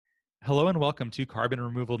Hello and welcome to Carbon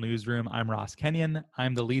Removal Newsroom. I'm Ross Kenyon.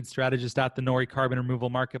 I'm the lead strategist at the Nori Carbon Removal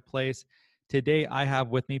Marketplace. Today, I have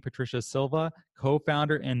with me Patricia Silva,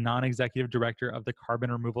 co-founder and non-executive director of the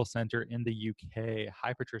Carbon Removal Center in the UK.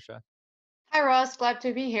 Hi, Patricia. Hi, Ross. Glad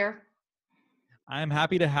to be here. I'm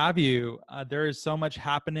happy to have you. There is so much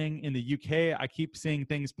happening in the UK. I keep seeing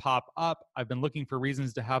things pop up. I've been looking for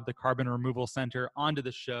reasons to have the Carbon Removal Center onto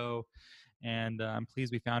the show, and I'm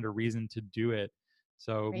pleased we found a reason to do it.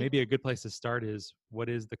 So Great. maybe a good place to start is, what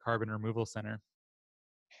is the Carbon Removal Center?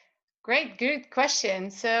 Great, good question.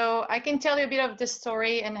 So I can tell you a bit of the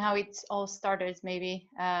story and how it all started, maybe.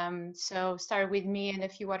 Started with me and a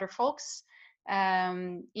few other folks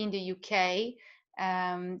in the UK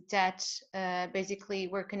that basically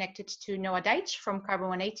were connected to Noah Deitch from Carbon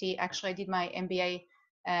 180. Actually, I did my MBA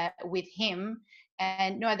with him.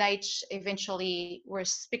 And Noah Deitch eventually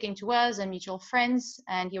was speaking to us and mutual friends,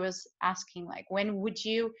 and he was asking, like, when would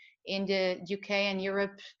you in the UK and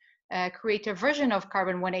Europe create a version of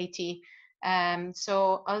Carbon 180?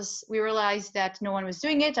 So as we realized that no one was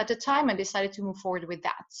doing it at the time and decided to move forward with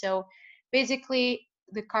that. So basically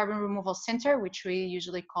the Carbon Removal Center, which we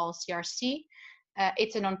usually call CRC,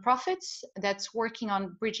 it's a nonprofit that's working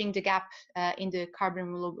on bridging the gap in the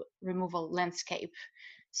carbon removal landscape.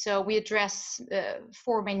 So we address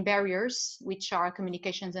four main barriers, which are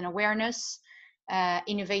communications and awareness,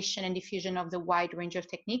 innovation and diffusion of the wide range of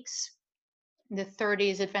techniques. The third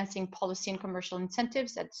is advancing policy and commercial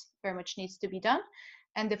incentives. That very much needs to be done.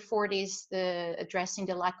 And the fourth is addressing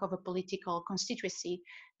the lack of a political constituency,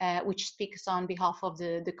 which speaks on behalf of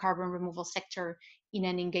the carbon removal sector in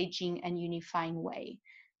an engaging and unifying way.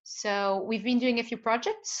 So we've been doing a few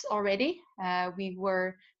projects already. We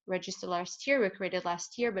were registered last year, we created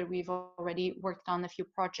last year, but we've already worked on a few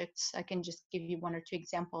projects. I can just give you one or two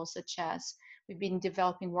examples, such as we've been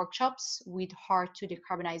developing workshops with hard to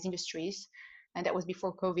decarbonize industries, and that was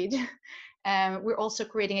before COVID. We're also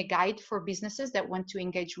creating a guide for businesses that want to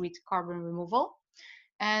engage with carbon removal.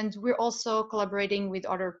 And we're also collaborating with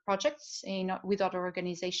other projects with other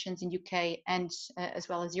organizations in UK and as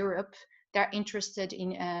well as Europe that are interested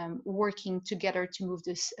in working together to move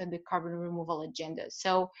the carbon removal agenda.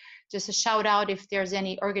 So just a shout out if there's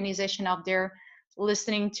any organization out there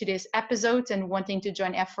listening to this episode and wanting to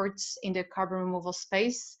join efforts in the carbon removal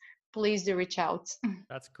space, please do reach out.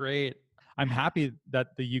 That's great. I'm happy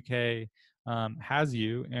that the UK has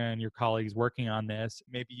you and your colleagues working on this.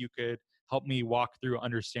 Maybe you could help me walk through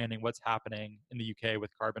understanding what's happening in the UK with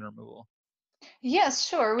carbon removal. Yes,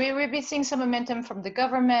 sure. We've been seeing some momentum from the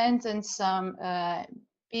government and some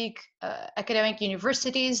big academic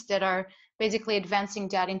universities that are basically advancing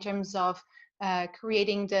that in terms of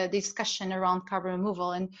creating the discussion around carbon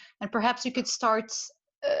removal. And perhaps you could start,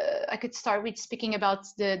 I could start with speaking about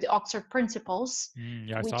the Oxford Principles,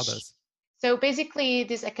 Yeah, I saw which, this. so basically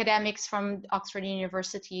these academics from Oxford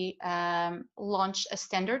University launched a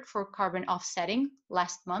standard for carbon offsetting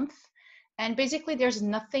last month. And basically, there's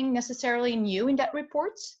nothing necessarily new in that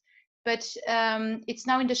report, but it's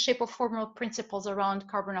now in the shape of formal principles around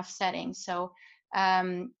carbon offsetting. So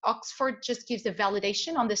Oxford just gives the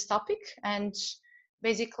validation on this topic, and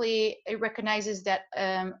basically it recognizes that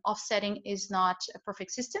offsetting is not a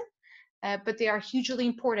perfect system, but they are hugely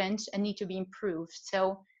important and need to be improved.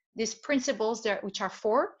 So these principles, there, which are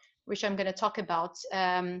four, which I'm going to talk about,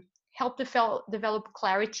 help develop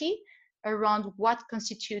clarity around what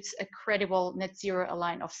constitutes a credible net zero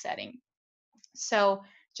aligned offsetting. So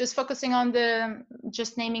just focusing on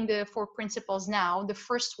just naming the four principles now, the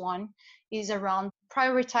first one is around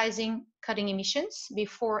prioritizing cutting emissions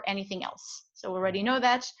before anything else. So we already know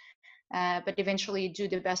that, but eventually do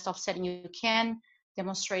the best offsetting you can,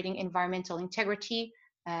 demonstrating environmental integrity,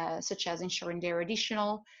 such as ensuring they're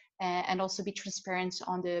additional, and also be transparent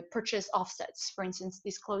on the purchase offsets, for instance,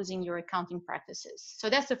 disclosing your accounting practices. So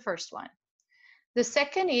that's the first one. The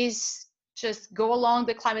second is just go along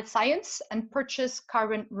the climate science and purchase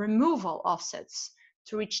carbon removal offsets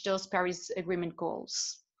to reach those Paris Agreement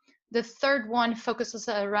goals. The third one focuses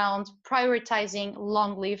around prioritizing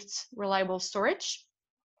long-lived, reliable storage.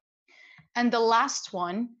 And the last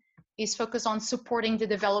one is focused on supporting the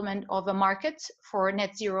development of a market for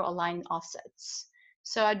net zero aligned offsets.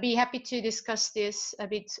 So I'd be happy to discuss this a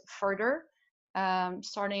bit further,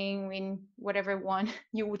 starting in whatever one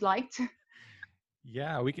you would like.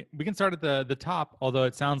 Yeah, we can start at the top, although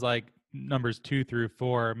it sounds like numbers 2 through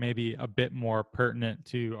 4 may be a bit more pertinent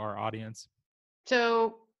to our audience.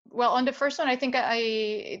 So, well, on the first one, I think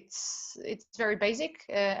it's very basic,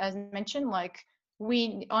 as mentioned. Like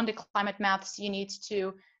we on the climate maths, you need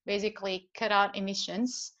to basically cut out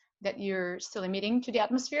emissions that you're still emitting to the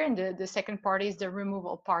atmosphere, and the second part is the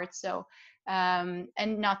removal part. So and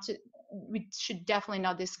not to, we should definitely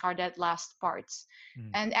not discard that last part.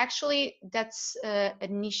 And actually, that's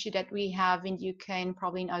an issue that we have in the UK and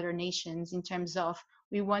probably in other nations in terms of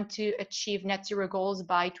we want to achieve net zero goals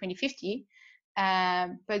by 2050,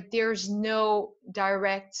 but there's no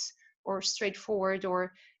direct or straightforward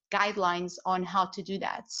or guidelines on how to do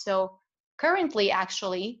that. So currently,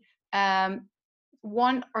 actually,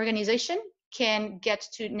 one organization can get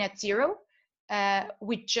to net zero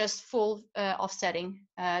with just full offsetting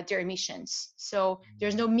their emissions. So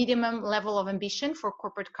there's no minimum level of ambition for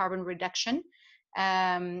corporate carbon reduction.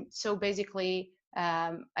 So basically,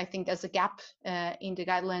 I think there's a gap in the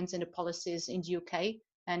guidelines and the policies in the UK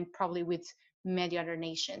and probably with many other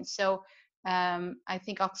nations. So I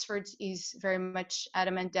think Oxford is very much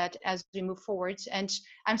adamant that as we move forward, and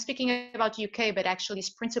I'm speaking about the UK, but actually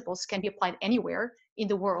these principles can be applied anywhere in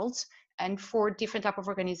the world and for different type of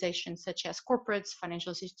organizations such as corporates,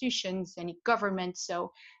 financial institutions, any government.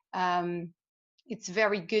 So it's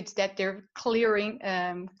very good that they're clarifying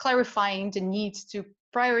the need to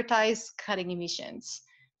prioritize cutting emissions.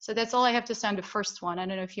 So that's all I have to say on the first one. I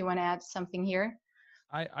don't know if you want to add something here.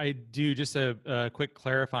 I do. Just a quick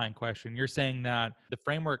clarifying question. You're saying that the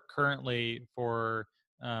framework currently for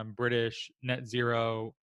British net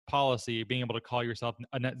zero policy, being able to call yourself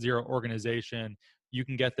a net zero organization, you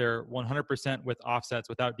can get there 100% with offsets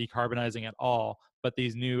without decarbonizing at all. But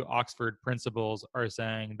these new Oxford principles are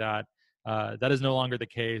saying that that is no longer the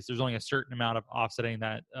case. There's only a certain amount of offsetting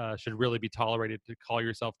that should really be tolerated to call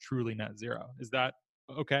yourself truly net zero. Is that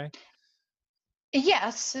okay?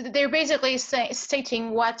 Yes, they're basically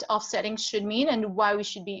stating what offsetting should mean and why we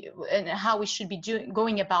should be and how we should be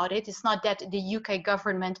going about it. It's not that the UK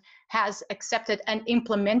government has accepted and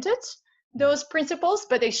implemented those principles,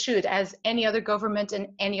 but they should, as any other government and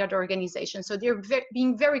any other organization. So they're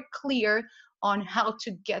being very clear on how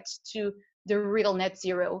to get to the real net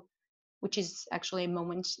zero, which is actually a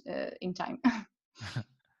moment in time.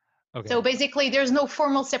 Okay. So basically, there's no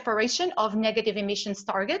formal separation of negative emissions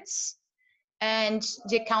targets and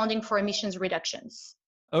the accounting for emissions reductions.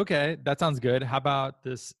 Okay, that sounds good. How about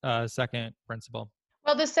this second principle?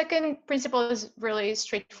 Well, the second principle is really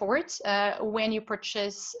straightforward. When you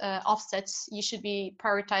purchase offsets, you should be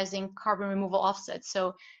prioritizing carbon removal offsets.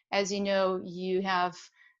 So as you know, you have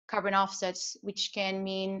carbon offsets, which can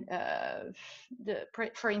mean,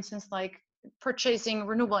 for instance, like purchasing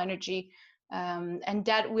renewable energy, and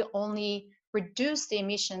that will only reduce the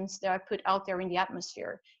emissions that are put out there in the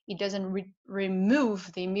atmosphere. It doesn't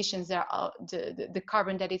remove the emissions that are the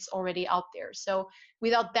carbon that is already out there. So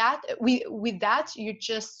without that, with that, you're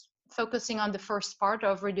just focusing on the first part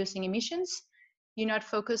of reducing emissions. You're not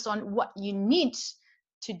focused on what you need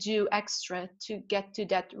to do extra to get to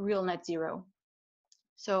that real net zero.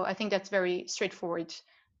 So I think that's very straightforward.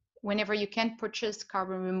 Whenever you can purchase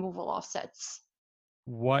carbon removal offsets.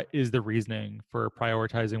 What is the reasoning for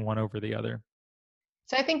prioritizing one over the other?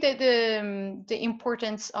 So I think that the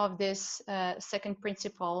importance of this second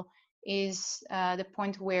principle is the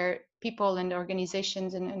point where people and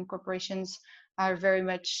organizations and corporations are very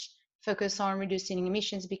much focused on reducing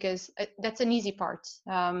emissions because that's an easy part.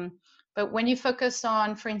 But when you focus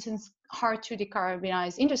on, for instance, hard to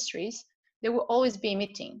decarbonize industries, they will always be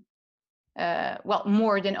emitting, well,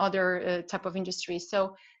 more than other type of industries.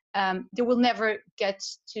 So they will never get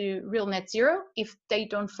to real net zero if they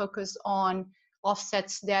don't focus on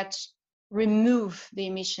offsets that remove the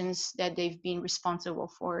emissions that they've been responsible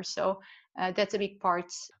for. So that's a big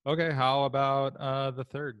part. Okay, how about the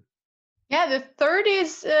third? Yeah, the third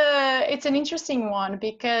is it's an interesting one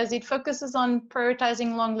because it focuses on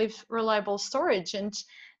prioritizing long-lived reliable storage. And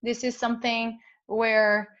this is something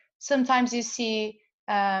where sometimes you see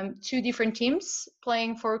two different teams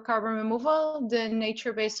playing for carbon removal, the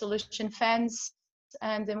nature-based solution fans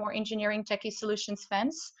and the more engineering techie solutions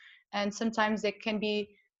fans. And sometimes there can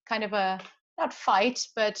be kind of a, not fight,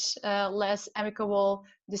 but less amicable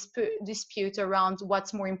dispute around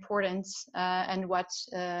what's more important and what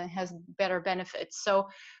has better benefits. So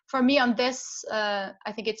for me on this,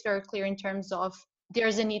 I think it's very clear in terms of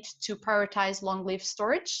there's a need to prioritize long-lived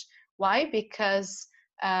storage. Why? Because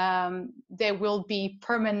they will be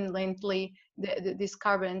permanently, this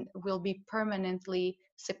carbon will be permanently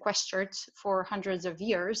sequestered for hundreds of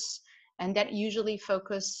years. And that usually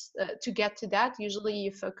focus, to get to that, usually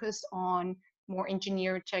you focus on more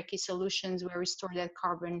engineered techie solutions where we store that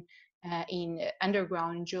carbon in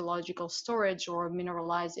underground geological storage or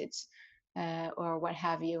mineralize it or what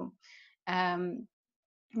have you.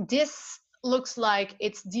 This looks like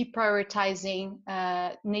it's deprioritizing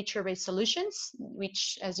nature-based solutions,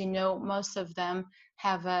 which, as you know, most of them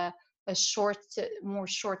have a more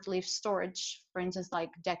short-lived storage. For instance, like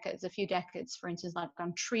decades, a few decades. For instance, like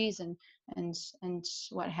on trees and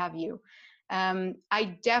what have you.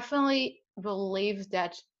 I definitely believe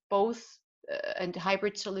that both and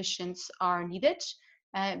hybrid solutions are needed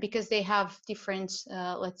because they have different,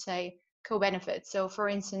 let's say, co-benefits. So, for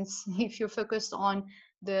instance, if you're focused on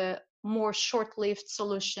the more short-lived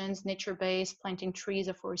solutions, nature-based, planting trees,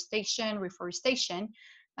 afforestation, reforestation,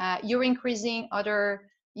 you're increasing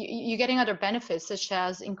you're getting other benefits, such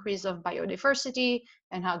as increase of biodiversity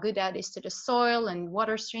and how good that is to the soil and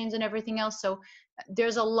water streams and everything else. So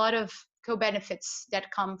there's a lot of co-benefits that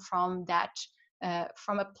come from that,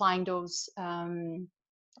 from applying those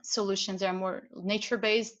solutions that are more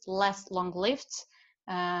nature-based, less long-lived.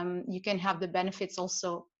 You can have the benefits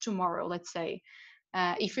also tomorrow, let's say.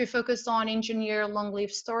 If we focus on engineer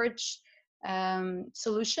long-lived storage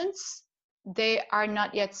solutions, they are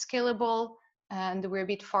not yet scalable, and we're a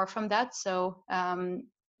bit far from that. So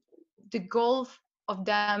the goal of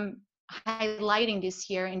them highlighting this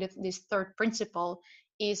here in this third principle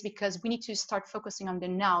is because we need to start focusing on the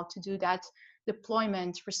now to do that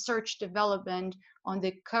deployment, research, development on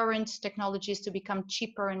the current technologies to become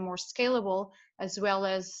cheaper and more scalable, as well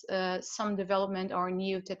as some development or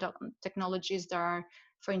new technologies that are,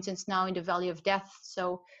 for instance, now in the valley of death.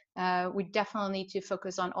 So we definitely need to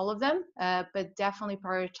focus on all of them, but definitely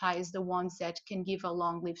prioritize the ones that can give a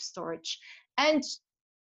long-lived storage. And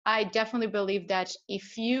I definitely believe that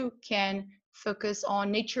if you can focus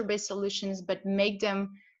on nature-based solutions, but make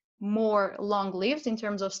them more long-lived in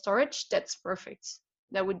terms of storage, that's perfect.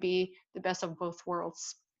 That would be the best of both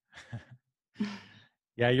worlds.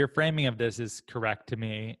 Yeah, your framing of this is correct to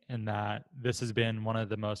me in that this has been one of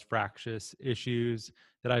the most fractious issues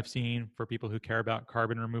that I've seen for people who care about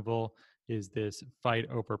carbon removal is this fight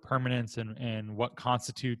over permanence and what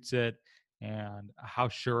constitutes it and how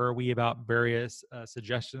sure are we about various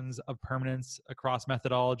suggestions of permanence across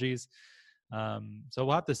methodologies. So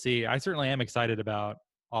we'll have to see. I certainly am excited about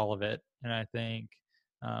all of it. And I think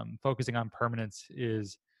focusing on permanence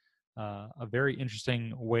is a very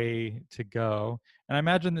interesting way to go. And I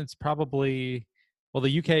imagine it's probably, well,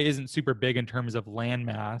 the UK isn't super big in terms of land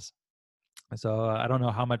mass. So I don't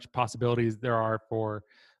know how much possibilities there are for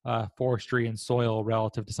forestry and soil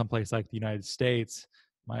relative to someplace like the United States.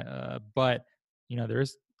 But, you know,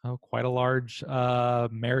 there's quite a large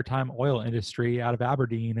maritime oil industry out of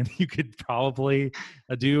Aberdeen, and you could probably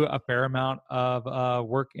do a fair amount of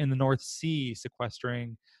work in the North Sea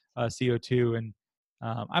sequestering CO2. And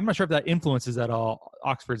I'm not sure if that influences at all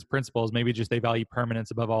Oxford's principles. Maybe just they value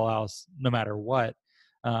permanence above all else, no matter what.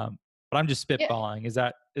 But I'm just spitballing.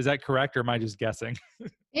 Yeah. Is that correct, or am I just guessing?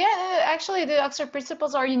 Yeah, actually, the Oxford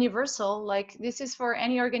principles are universal. Like, this is for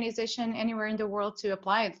any organization anywhere in the world to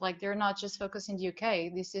apply it. Like, they're not just focused in the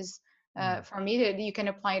UK. This is, for me, you can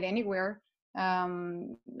apply it anywhere.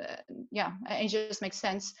 Yeah, it just makes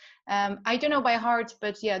sense. I don't know by heart,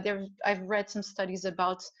 but yeah, I've read some studies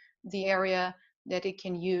about the area that it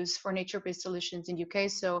can use for nature-based solutions in UK.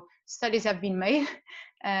 So studies have been made,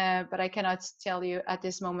 but I cannot tell you at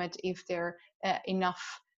this moment if there's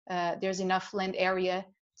enough land area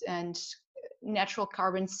and natural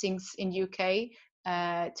carbon sinks in UK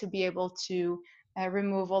to be able to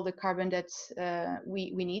remove all the carbon that we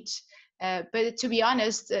need. But to be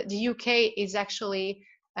honest, the UK is actually,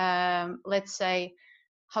 let's say,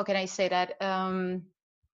 how can I say that?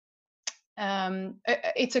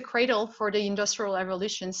 It's a cradle for the industrial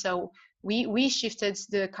revolution. So we shifted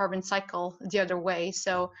the carbon cycle the other way.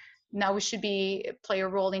 So now we should play a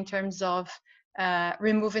role in terms of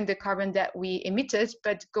removing the carbon that we emitted,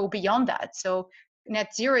 but go beyond that. So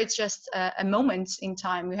net zero, it's just a moment in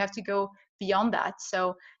time. We have to go beyond that.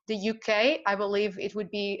 So the UK, I believe it would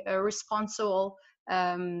be a responsible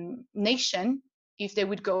nation if they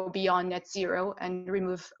would go beyond net zero and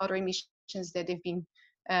remove other emissions that they've been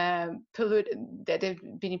that they've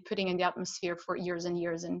been putting in the atmosphere for years and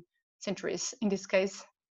years and centuries in this case.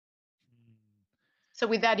 So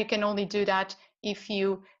with that, you can only do that if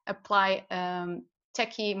you apply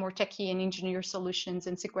more techie and engineer solutions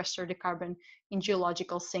and sequester the carbon in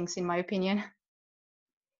geological sinks, in my opinion.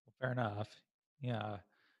 Fair enough. Yeah.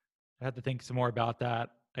 I had to think some more about that.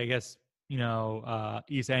 I guess,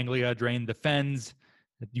 East Anglia drained the fens.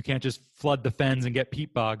 You can't just flood the fens and get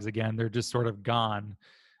peat bogs again. They're just sort of gone.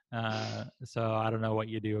 So I don't know what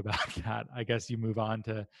you do about that. I guess you move on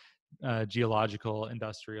to geological,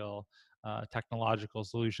 industrial, technological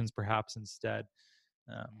solutions perhaps instead.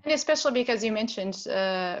 And especially because you mentioned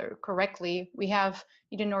correctly, we have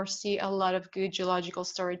in the North Sea a lot of good geological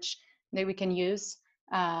storage that we can use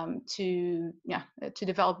to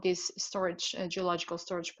develop these storage geological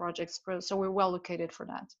storage projects. So we're well located for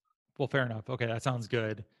that. Well, fair enough. Okay, that sounds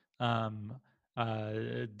good. Um,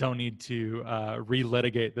 don't need to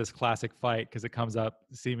relitigate this classic fight because it comes up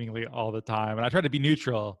seemingly all the time. And I try to be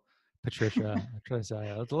neutral, Patricia. I try to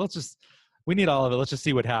say, let's just, we need all of it. Let's just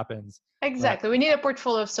see what happens. But Exactly. We need a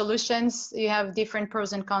portfolio of solutions. You have different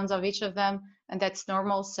pros and cons of each of them, and that's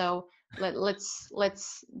normal. So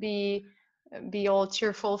let's be all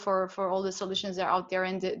cheerful for all the solutions that are out there,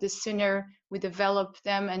 and the sooner we develop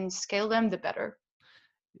them and scale them, the better.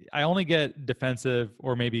 I only get defensive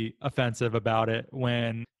or maybe offensive about it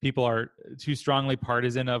when people are too strongly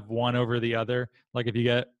partisan of one over the other. Like if you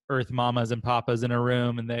get Earth mamas and papas in a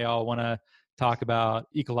room and they all want to talk about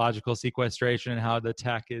ecological sequestration and how the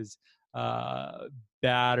tech is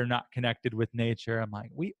bad or not connected with nature, I'm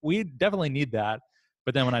like, we definitely need that.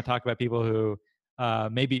 But then when I talk about people who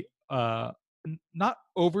maybe not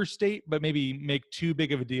overstate, but maybe make too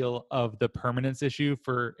big of a deal of the permanence issue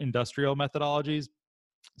for industrial methodologies,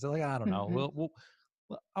 so like, I don't know.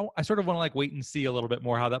 Mm-hmm. I sort of want to like wait and see a little bit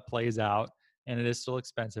more how that plays out. And it is still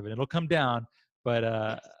expensive and it'll come down. But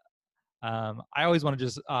Yes. I always want to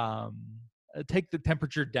just take the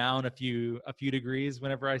temperature down a few degrees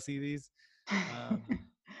whenever I see these. Um,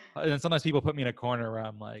 and then sometimes people put me in a corner where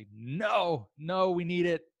I'm like, no, we need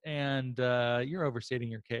it, and you're overstating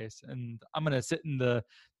your case. And I'm gonna sit in the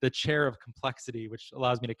chair of complexity, which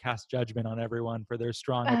allows me to cast judgment on everyone for their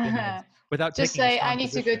strong opinions without Just taking a say, I strong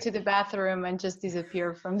need to go position. to the bathroom and just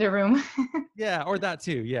disappear from the room. Yeah, or that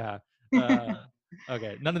too. Yeah. Uh,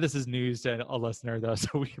 okay. None of this is news to a listener, though,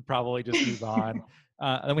 so we could probably just move on.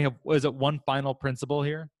 And then we have, was it one final principle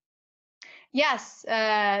here? Yes,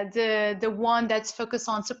 the one that's focused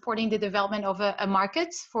on supporting the development of a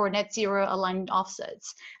market for net zero aligned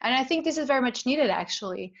offsets, and I think this is very much needed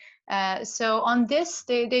actually. So on this,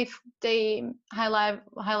 they high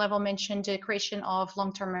level mentioned the creation of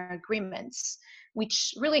long term agreements,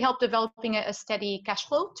 which really help developing a steady cash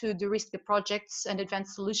flow to de-risk the projects and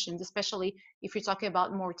advanced solutions, especially if you're talking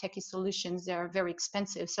about more techy solutions. They are very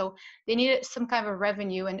expensive, so they need some kind of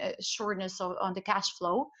revenue and assuredness on the cash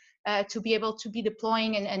flow to be able to be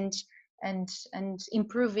deploying and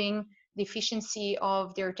improving the efficiency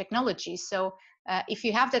of their technology. So if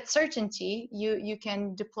you have that certainty, you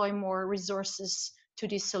can deploy more resources to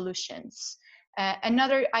these solutions.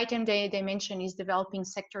 Another item they mention is developing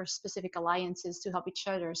sector-specific alliances to help each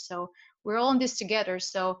other. So we're all in this together.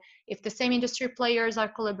 So if the same industry players are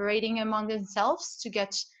collaborating among themselves to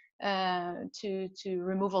get to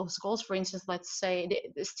removal goals, for instance, let's say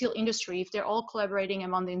the steel industry, if they're all collaborating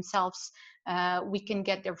among themselves, we can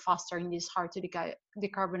get there faster in these hard to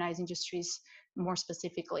decarbonize industries more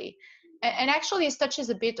specifically. And actually, this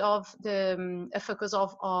touches a bit of the a focus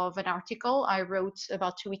of an article I wrote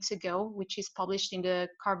about 2 weeks ago, which is published in the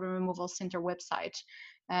Carbon Removal Center website,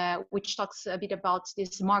 which talks a bit about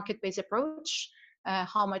this market-based approach,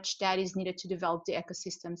 how much that is needed to develop the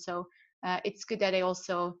ecosystem. So it's good that I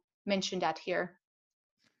also mentioned that here.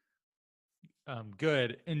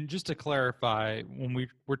 Good. And just to clarify, when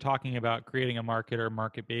we're talking about creating a market or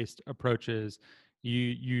market-based approaches,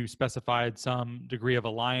 you specified some degree of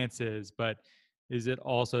alliances, but is it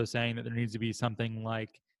also saying that there needs to be something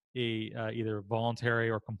like a either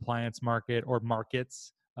voluntary or compliance market or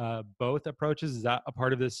markets, both approaches? Is that a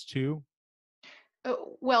part of this too?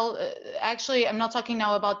 Well, actually, I'm not talking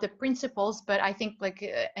now about the principles, but I think like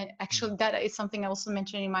and Hmm. actually that is something I also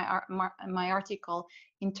mentioned in my article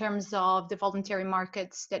in terms of the voluntary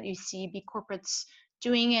markets that you see big corporates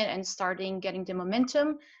doing it and starting getting the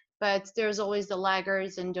momentum, but there's always the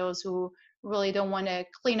laggers and those who really don't want to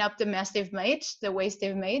clean up the mess they've made, the waste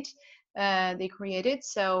they've made, they created.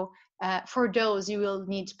 So for those, you will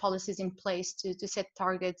need policies in place to set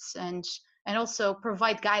targets and also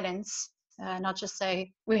provide guidance, not just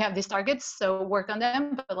say we have these targets, so work on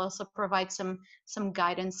them, but also provide some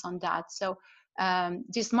guidance on that. So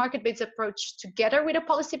this market-based approach together with a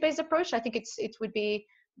policy-based approach, I think it would be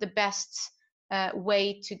the best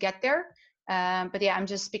way to get there. But yeah, I'm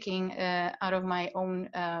just speaking out of my own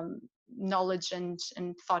knowledge and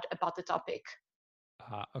thought about the topic.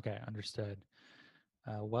 Okay, understood.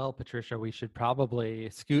 Well, Patricia, we should probably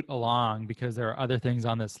scoot along because there are other things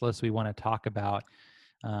on this list we want to talk about.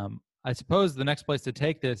 I suppose the next place to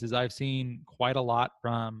take this is I've seen quite a lot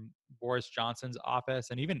from Boris Johnson's office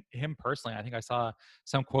and even him personally. I think I saw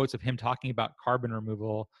some quotes of him talking about carbon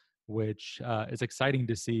removal, which is exciting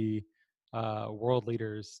to see. world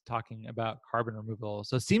leaders talking about carbon removal.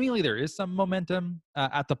 So seemingly there is some momentum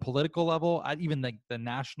at the political level, at even the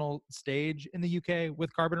national stage in the UK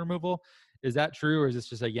with carbon removal. Is that true, or is this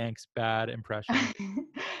just a Yanks bad impression?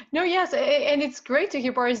 No, yes, and it's great to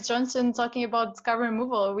hear Boris Johnson talking about carbon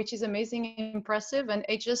removal, which is amazing and impressive, and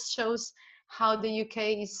it just shows how the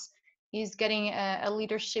UK is getting a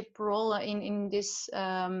leadership role in this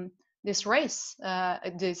this race,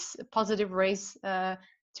 this positive race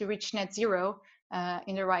to reach net zero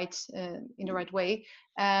in the right way.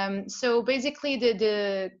 So basically,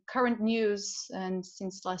 the current news, and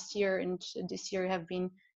since last year and this year have been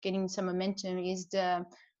getting some momentum, is the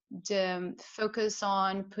focus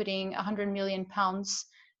on putting 100 million pounds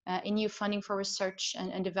in new funding for research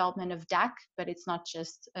and development of DAC, but it's not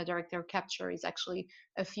just a direct air capture, it's actually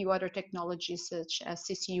a few other technologies such as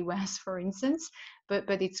CCUS, for instance, but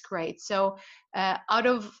it's great. So out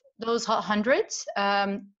of those 100,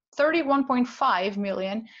 31.5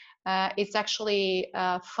 million it's actually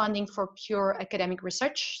funding for pure academic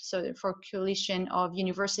research, so for coalition of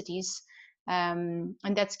universities, and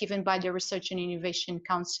that's given by the Research and Innovation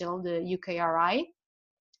Council, the UKRI.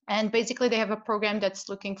 And basically, they have a program that's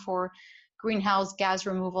looking for greenhouse gas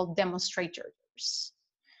removal demonstrators.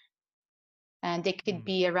 And they could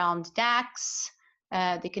be around DACs,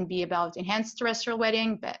 they can be about enhanced terrestrial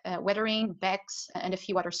weathering, BECCS, and a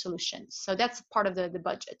few other solutions. So that's part of the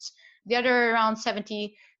budget. The other around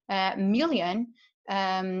 70 million,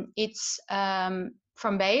 it's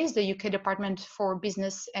from BEIS, the UK Department for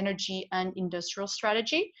Business, Energy and Industrial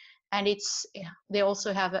Strategy. And they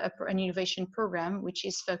also have an innovation program which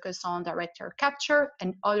is focused on direct air capture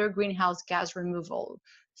and other greenhouse gas removal.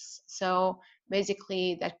 So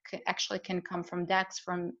basically, that actually can come from DACs,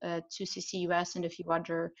 from 2CCUS, and a few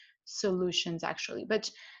other solutions actually. But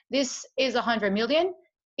this is 100 million.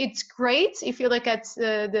 It's great if you look at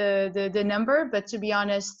the number, but to be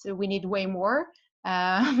honest, we need way more.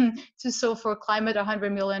 To solve for climate,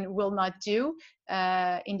 100 million will not do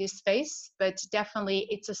in this space, but definitely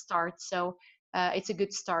it's a start. So it's a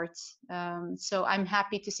good start. So I'm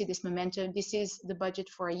happy to see this momentum. This is the budget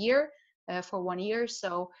for a year, for 1 year.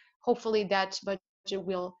 So hopefully that budget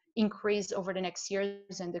will increase over the next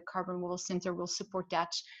years, and the Carbon Removal Center will support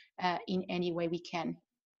that in any way we can.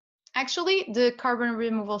 Actually, the Carbon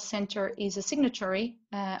Removal Center is a signatory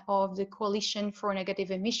of the Coalition for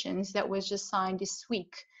Negative Emissions that was just signed this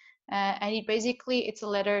week. And it's a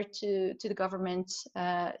letter to the government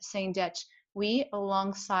saying that we,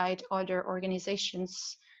 alongside other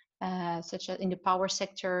organizations, such as in the power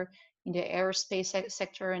sector, in the aerospace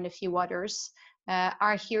sector, and a few others,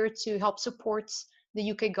 are here to help support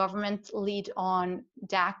the UK government lead on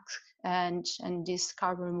DAC and this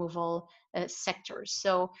carbon removal sectors.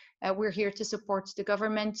 So we're here to support the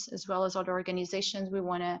government as well as other organizations. We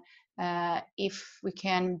want to, if we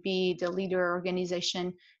can, be the leader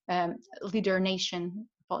organization, leader nation,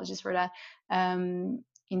 apologies for that,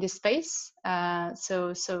 in this space.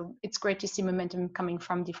 So it's great to see momentum coming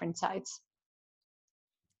from different sides.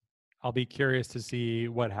 I'll be curious to see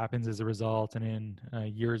what happens as a result, and in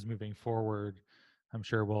years moving forward, I'm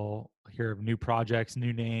sure we'll hear of new projects,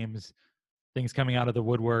 new names, things coming out of the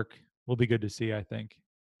woodwork. Will be good to see, I think.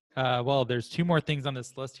 Well, there's two more things on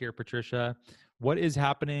this list here, Patricia. What is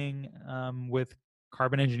happening with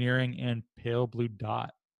carbon engineering and Pale Blue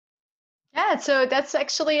Dot? Yeah, so that's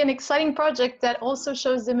actually an exciting project that also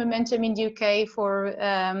shows the momentum in the UK for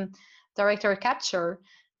direct air capture.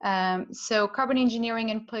 So Carbon Engineering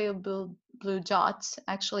and Pale Blue Dot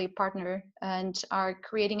actually partner and are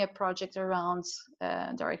creating a project around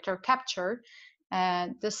direct air capture.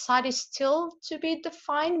 The site is still to be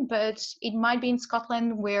defined, but it might be in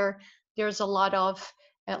Scotland, where there's a lot of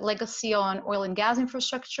legacy on oil and gas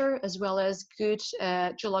infrastructure, as well as good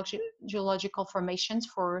geological formations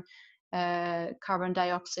for carbon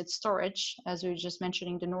dioxide storage, as we were just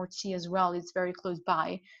mentioning. The North Sea as well, it's very close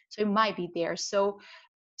by, so it might be there. So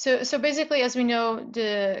basically, as we know,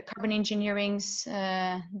 the carbon engineering's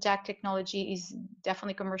DAC technology is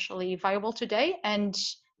definitely commercially viable today, and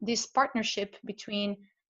this partnership between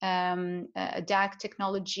a DAC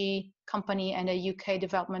technology company and a UK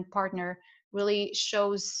development partner really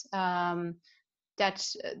shows that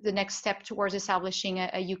the next step towards establishing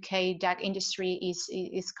a UK DAC industry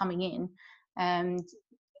is coming in. And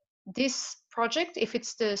this project, if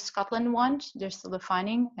it's the Scotland one, they're still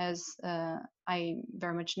defining, as I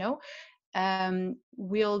very much know,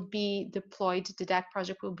 will be deployed, the DAC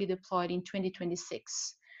project will be deployed in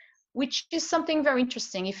 2026, which is something very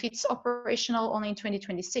interesting. If it's operational only in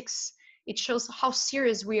 2026, it shows how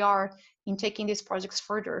serious we are in taking these projects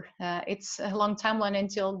further. It's a long timeline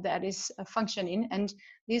until that is functioning, and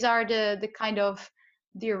these are the kind of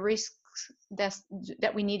the risks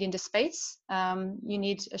that we need in the space. You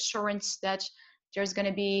need assurance that there's going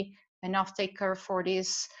to be an off-taker for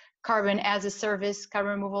this carbon as a service,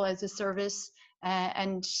 carbon removal as a service.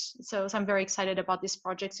 And so I'm very excited about this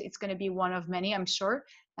project. It's going to be one of many, I'm sure.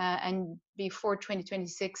 And before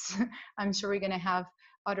 2026, I'm sure we're going to have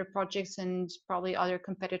other projects and probably other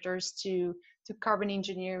competitors to carbon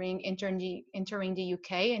engineering entering the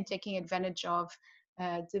UK and taking advantage of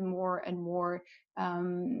the more and more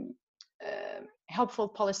helpful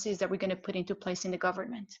policies that we're going to put into place in the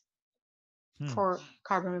government for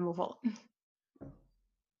carbon removal.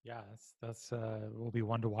 Yeah, that's will be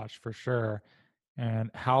one to watch for sure.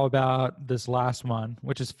 And how about this last one,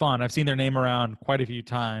 which is fun? I've seen their name around quite a few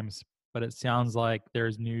times, but it sounds like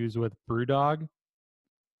there's news with BrewDog.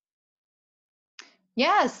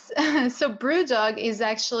 Yes, so BrewDog is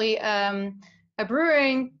actually a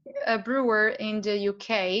brewer in the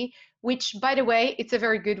UK, which, by the way, it's a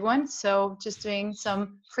very good one. So just doing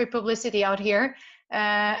some free publicity out here.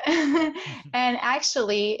 And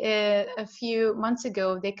actually, a few months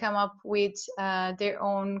ago, they come up with their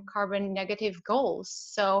own carbon negative goals.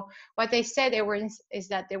 So what they said is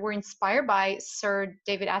that they were inspired by Sir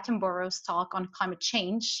David Attenborough's talk on climate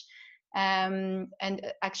change. And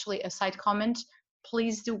actually, a side comment,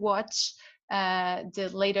 please do watch the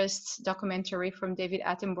latest documentary from David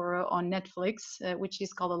Attenborough on Netflix, which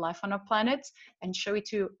is called A Life on a Planet, and show it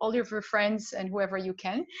to all of your friends and whoever you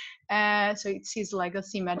can. So it's his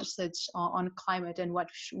legacy message on climate and what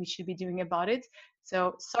we should be doing about it.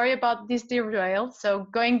 So sorry about this derail. So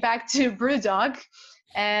going back to BrewDog,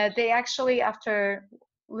 they actually, after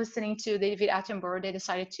listening to David Attenborough, they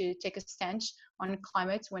decided to take a stand on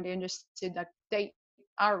climate when they understood that they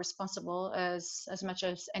are responsible as much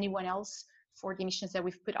as anyone else for the emissions that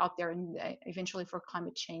we've put out there and eventually for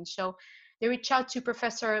climate change. So they reached out to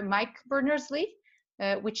Professor Mike Berners-Lee,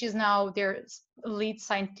 which is now their lead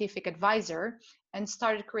scientific advisor, and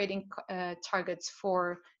started creating targets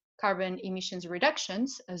for carbon emissions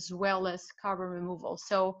reductions as well as carbon removal.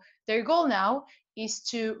 So their goal now is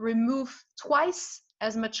to remove twice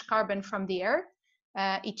as much carbon from the air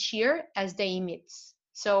each year as they emit.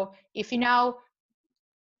 So if you now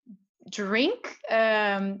drink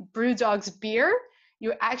BrewDog's beer,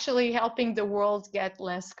 you're actually helping the world get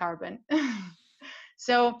less carbon.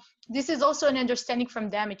 So this is also an understanding from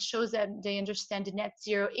them. It shows that they understand the net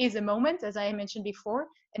zero is a moment, as I mentioned before,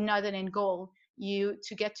 and not an end goal.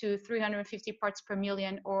 To get to 350 parts per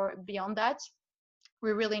million or beyond that,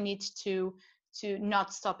 we really need to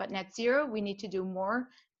not stop at net zero. We need to do more.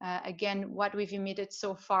 Again, what we've emitted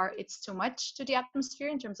so far, it's too much to the atmosphere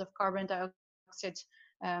in terms of carbon dioxide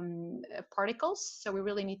particles. So we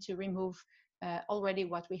really need to remove already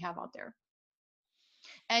what we have out there.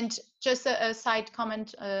 And just a side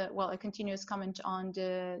comment, a continuous comment on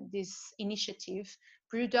this initiative.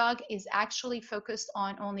 BrewDog is actually focused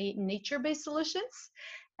on only nature-based solutions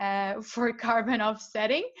for carbon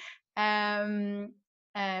offsetting,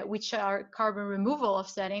 which are carbon removal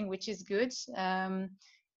offsetting, which is good.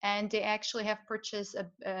 And they actually have purchased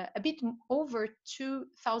a bit over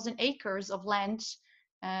 2,000 acres of land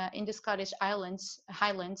in the Scottish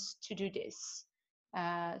Highlands to do this.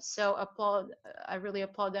 So I really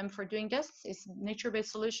applaud them for doing this. It's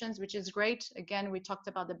nature-based solutions, which is great. Again, we talked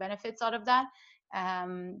about the benefits out of that,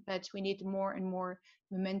 but we need more and more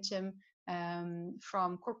momentum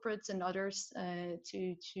from corporates and others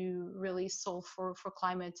to really solve for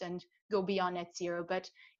climate and go beyond net zero. But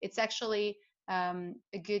it's actually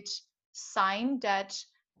a good sign that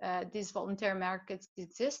these voluntary markets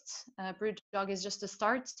exist. BrewDog is just a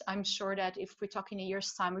start. I'm sure that if we talk in a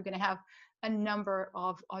year's time, we're going to have a number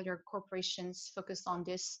of other corporations focused on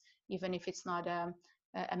this, even if it's not a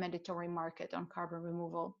mandatory market on carbon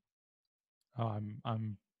removal. Oh,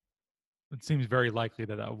 it seems very likely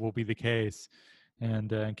that will be the case.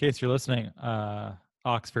 And in case you're listening,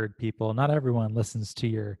 Oxford people, not everyone listens to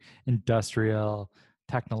your industrial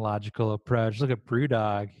technological approach. Look at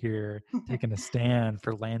BrewDog here taking a stand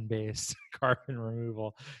for land-based carbon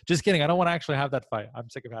removal. Just kidding. I don't want to actually have that fight. I'm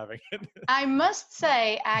sick of having it. I must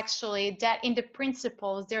say, actually, that in the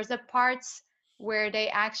principles, there's a part where they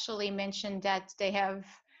actually mentioned that they have,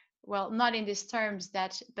 well, not in these terms,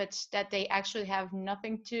 but that they actually have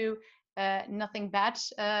nothing bad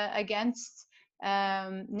against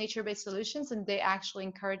nature-based solutions, and they actually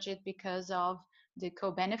encourage it because of the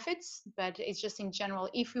co-benefits. But it's just in general,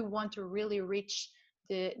 if we want to really reach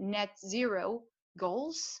the net zero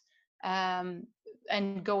goals,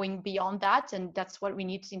 and going beyond that. And that's what we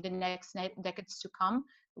need in the next decades to come.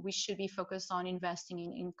 We should be focused on investing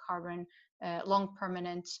in carbon long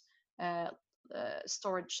permanent uh,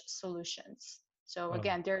 storage solutions. So Oh.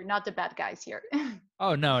 again, they're not the bad guys here.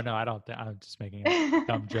 Oh no, I don't think I'm just making a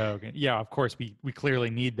dumb joke. And yeah, of course we clearly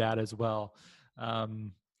need that as well.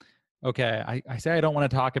 Um, okay, I say I don't want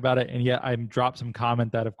to talk about it, and yet I'm dropped some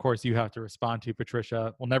comment that of course you have to respond to,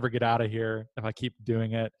 Patricia. We'll never get out of here if I keep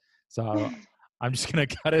doing it. So I'm just gonna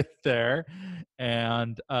cut it there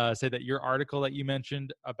and say that your article that you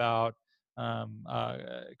mentioned about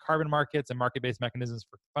carbon markets and market-based mechanisms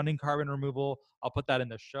for funding carbon removal, I'll put that in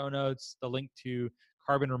the show notes. The link to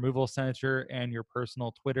Carbon Removal Center and your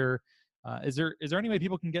personal Twitter. Is there any way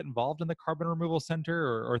people can get involved in the Carbon Removal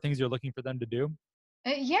Center, or things you're looking for them to do?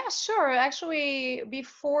 Yeah, sure. Actually,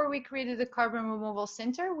 before we created the Carbon Removal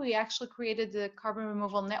Center, we actually created the Carbon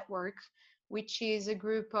Removal Network, which is a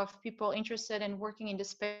group of people interested in working in the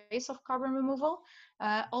space of carbon removal.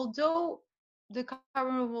 Although the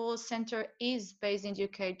Carbon Removal Center is based in the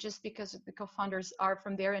UK, just because the co-founders are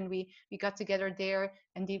from there, and we got together there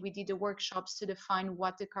and we did the workshops to define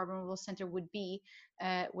what the Carbon Removal Center would be,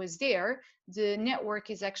 was there. The network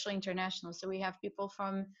is actually international, so we have people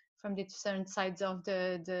from the different sides of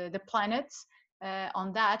the planet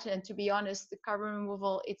on that. And to be honest, the carbon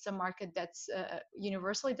removal, it's a market that's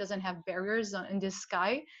universal. It doesn't have barriers in the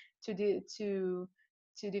sky to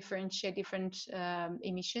differentiate different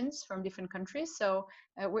emissions from different countries. So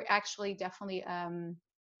we're actually definitely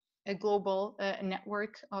a global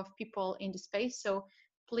network of people in the space. So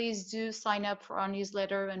please do sign up for our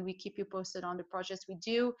newsletter, and we keep you posted on the projects we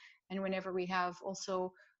do. And whenever we have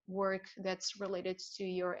also work that's related to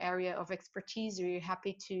your area of expertise, we're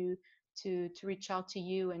happy to reach out to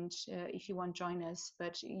you, and if you want to join us.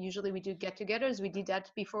 But usually we do get-togethers. We did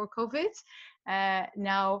that before COVID.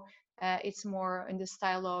 Now it's more in the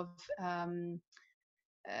style of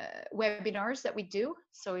webinars that we do,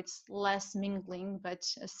 so it's less mingling. But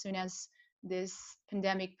as soon as this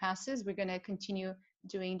pandemic passes, we're going to continue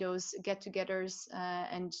doing those get-togethers,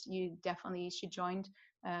 and you definitely should join,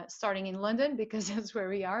 starting in London because that's where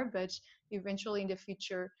we are, but eventually in the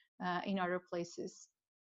future in other places.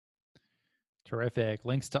 Terrific.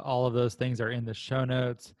 Links to all of those things are in the show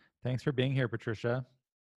notes. Thanks for being here, Patricia.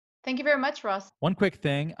 Thank you very much, Ross. One quick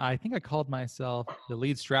thing, I think I called myself the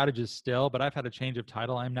lead strategist still, but I've had a change of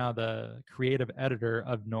title. I'm now the creative editor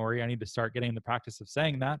of Nori. I need to start getting in the practice of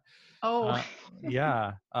saying that. Oh,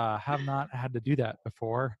 Yeah, have not had to do that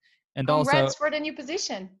before. And also, congrats for the new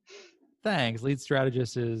position. thanks. Lead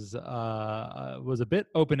strategist was a bit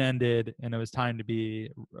open-ended, and it was time to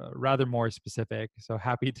be rather more specific. So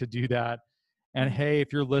happy to do that. And hey,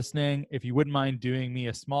 if you're listening, if you wouldn't mind doing me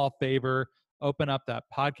a small favor, open up that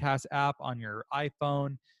podcast app on your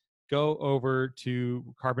iPhone, go over to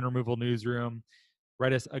Carbon Removal Newsroom,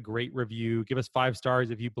 write us a great review, give us 5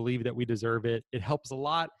 stars if you believe that we deserve it. It helps a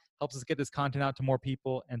lot, helps us get this content out to more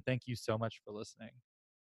people. And thank you so much for listening.